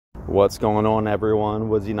What's going on, everyone?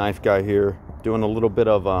 Woodsy Knife Guy here, doing a little bit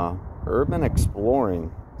of urban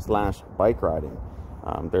exploring slash bike riding.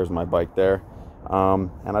 There's my bike there, and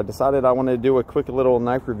I decided I wanted to do a quick little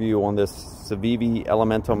knife review on this Civivi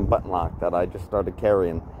elementum button lock that I just started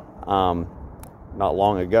carrying not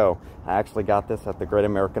long ago. I actually got this at the Great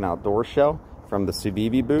American Outdoor Show from the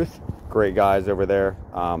Civivi booth. Great guys over there.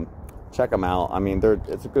 Check them out. I mean,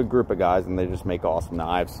 it's a good group of guys, and they just make awesome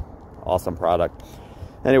knives. Awesome product.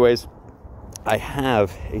 Anyways, I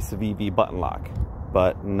have a Civivi button lock,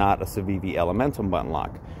 but not a Civivi elementum button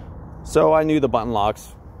lock. So I knew the button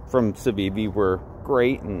locks from Civivi were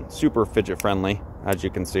great and super fidget friendly, as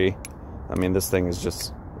you can see. I mean, this thing is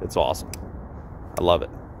just, it's awesome. I love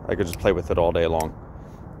it. I could just play with it all day long.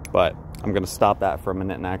 But I'm gonna stop that for a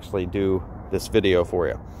minute and actually do this video for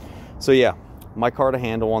you. So yeah, micarta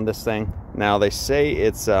handle on this thing. Now they say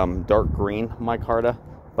it's dark green micarta,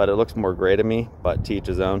 but it looks more gray to me, but to each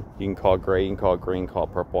his own. You can call it gray, you can call it green, call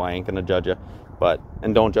it purple. I ain't gonna judge you,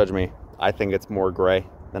 and don't judge me. I think it's more gray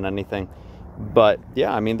than anything. But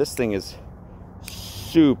yeah, I mean, this thing is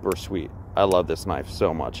super sweet. I love this knife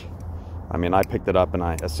so much. I mean, I picked it up, and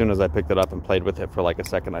as soon as I picked it up and played with it for like a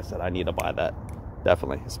second, I said, I need to buy that.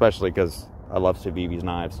 Definitely, especially because I love Civivi's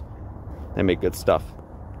knives. They make good stuff.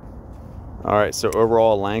 All right, so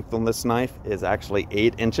overall length on this knife is actually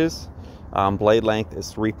 8 inches. Blade length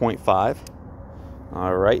is 3.5.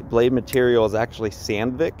 All right, blade material is actually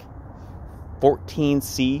Sandvik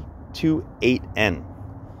 14C28N.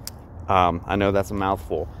 I know that's a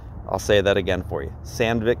mouthful. I'll say that again for you.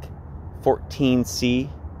 Sandvik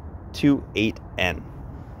 14C28N.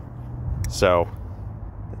 So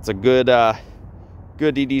it's a good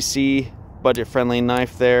EDC, budget-friendly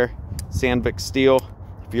knife there. Sandvik steel.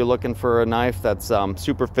 If you're looking for a knife that's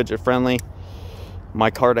super fidget-friendly,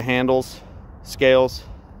 micarta handles, scales,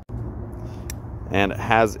 and it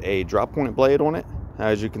has a drop point blade on it,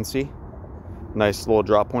 as you can see. Nice little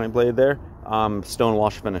drop point blade there. Stone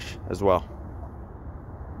wash finish as well.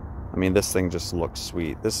 I mean, this thing just looks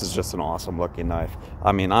sweet. This is just an awesome looking knife.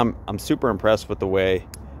 I mean, I'm super impressed with the way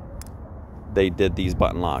they did these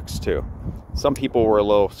button locks too. Some people were a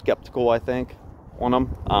little skeptical, I think, on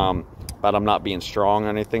them, but I'm not being strong or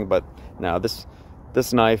anything. But no, this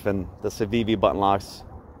knife and the Civivi button locks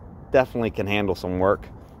definitely can handle some work.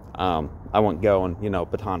 I won't go and,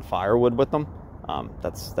 baton firewood with them.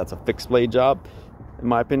 That's a fixed blade job, in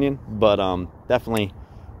my opinion. But definitely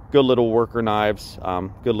good little worker knives,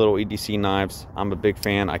 good little EDC knives. I'm a big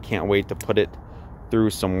fan. I can't wait to put it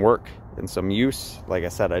through some work and some use. Like I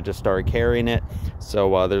said, I just started carrying it,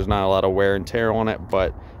 so there's not a lot of wear and tear on it,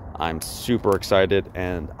 but I'm super excited,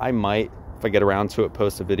 and I might, if I get around to it,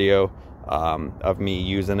 post a video of me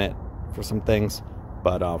using it for some things.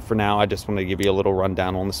 But for now, I just want to give you a little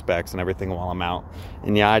rundown on the specs and everything while I'm out.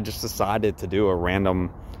 And yeah, I just decided to do a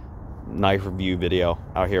random knife review video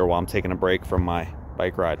out here while I'm taking a break from my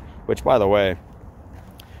bike ride. Which, by the way,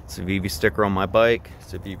 Civivi sticker on my bike,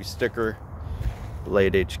 Civivi sticker,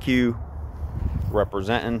 Blade HQ,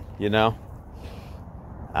 representing,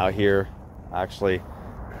 out here, actually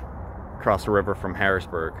across the river from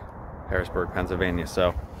Harrisburg, Pennsylvania.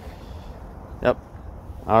 So, yep.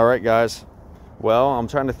 All right, guys. Well, I'm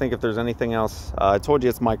trying to think if there's anything else. I told you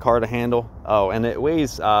it's micarta handle. Oh, and it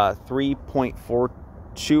weighs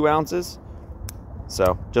 3.42 ounces.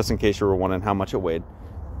 So, just in case you were wondering how much it weighed.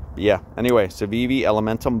 But yeah, anyway, Civivi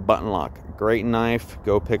elementum button lock. Great knife.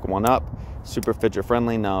 Go pick one up. Super fidget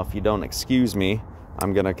friendly. Now, if you don't excuse me,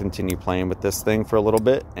 I'm going to continue playing with this thing for a little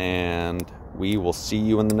bit, and we will see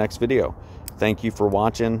you in the next video. Thank you for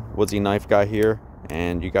watching. Woodsy Knife Guy here,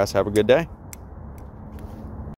 and you guys have a good day.